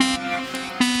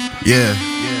Yeah,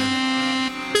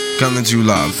 coming to you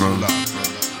live from.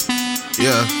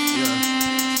 Yeah.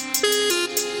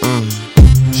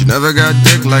 She never got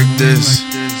dick like this.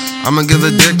 I'ma give a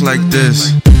dick like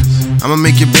this. I'ma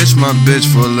make your bitch my bitch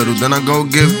for a little, then I go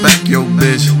give back your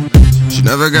bitch. She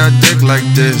never got dick like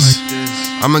this.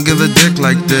 I'ma give a dick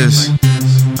like this.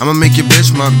 I'ma make your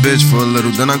bitch my bitch for a little,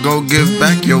 then I go give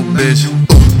back your bitch.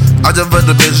 I just fucked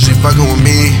the bitch, she fucking with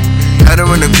me. Had her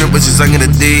in the crib, but she sucking the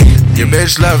D. Your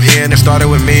bitch love E and it started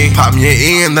with me. Pop me an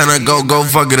E and then I go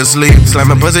fuck it to sleep.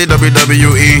 Slamming pussy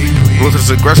WWE.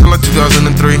 Ruthless aggression like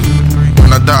 2003.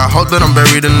 When I die, I hope that I'm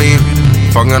buried and lean.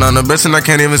 Fucking on the bitch and I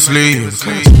can't even sleep.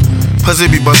 Pussy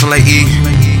be bustin' like E.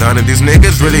 None of these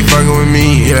niggas really fucking with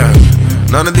me, yeah.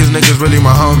 None of these niggas really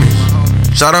my homies.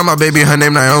 Shout out my baby, her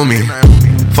name Naomi.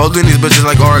 Folding these bitches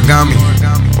like origami.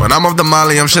 When I'm off the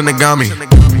Molly, I'm Shinigami.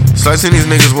 Slicing these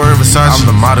niggas wearing Versace. I'm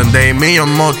the modern day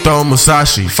Miyamoto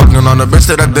Musashi. Fucking on the bitch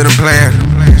that I didn't plan.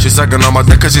 She sucking on my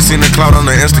dick cause she seen the clout on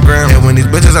the Instagram. And when these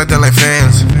bitches acting like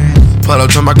fans, pull up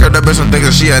to my crib, that bitch I'm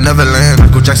thinking she at Neverland.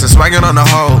 Michael Jackson swagging on the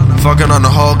hoe. Fucking on the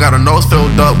hoe, got her nose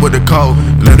filled up with the coke.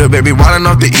 Little baby wildin'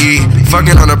 off the E.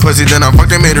 Fucking on her pussy, then I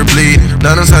fucking made her bleed.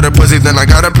 Done inside her pussy, then I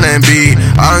got a plan B.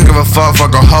 I don't give a fuck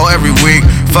a hoe every week.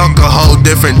 Fuck a hoe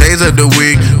different days of the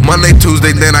week. Monday,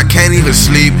 Tuesday, then I can't even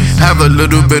sleep. Have a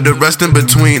little bit of rest in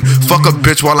between. Fuck a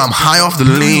bitch while I'm high off the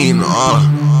lean.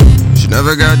 She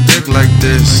never got dick like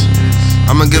this.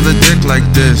 I'ma give a dick like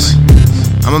this.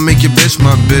 I'ma make your bitch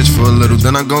my bitch for a little,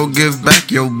 then I go give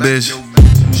back your bitch.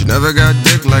 She never got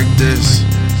dick like this.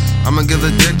 I'ma give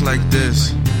a dick like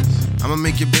this. I'ma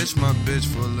make your bitch my bitch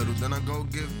for a little, then I go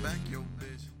give back.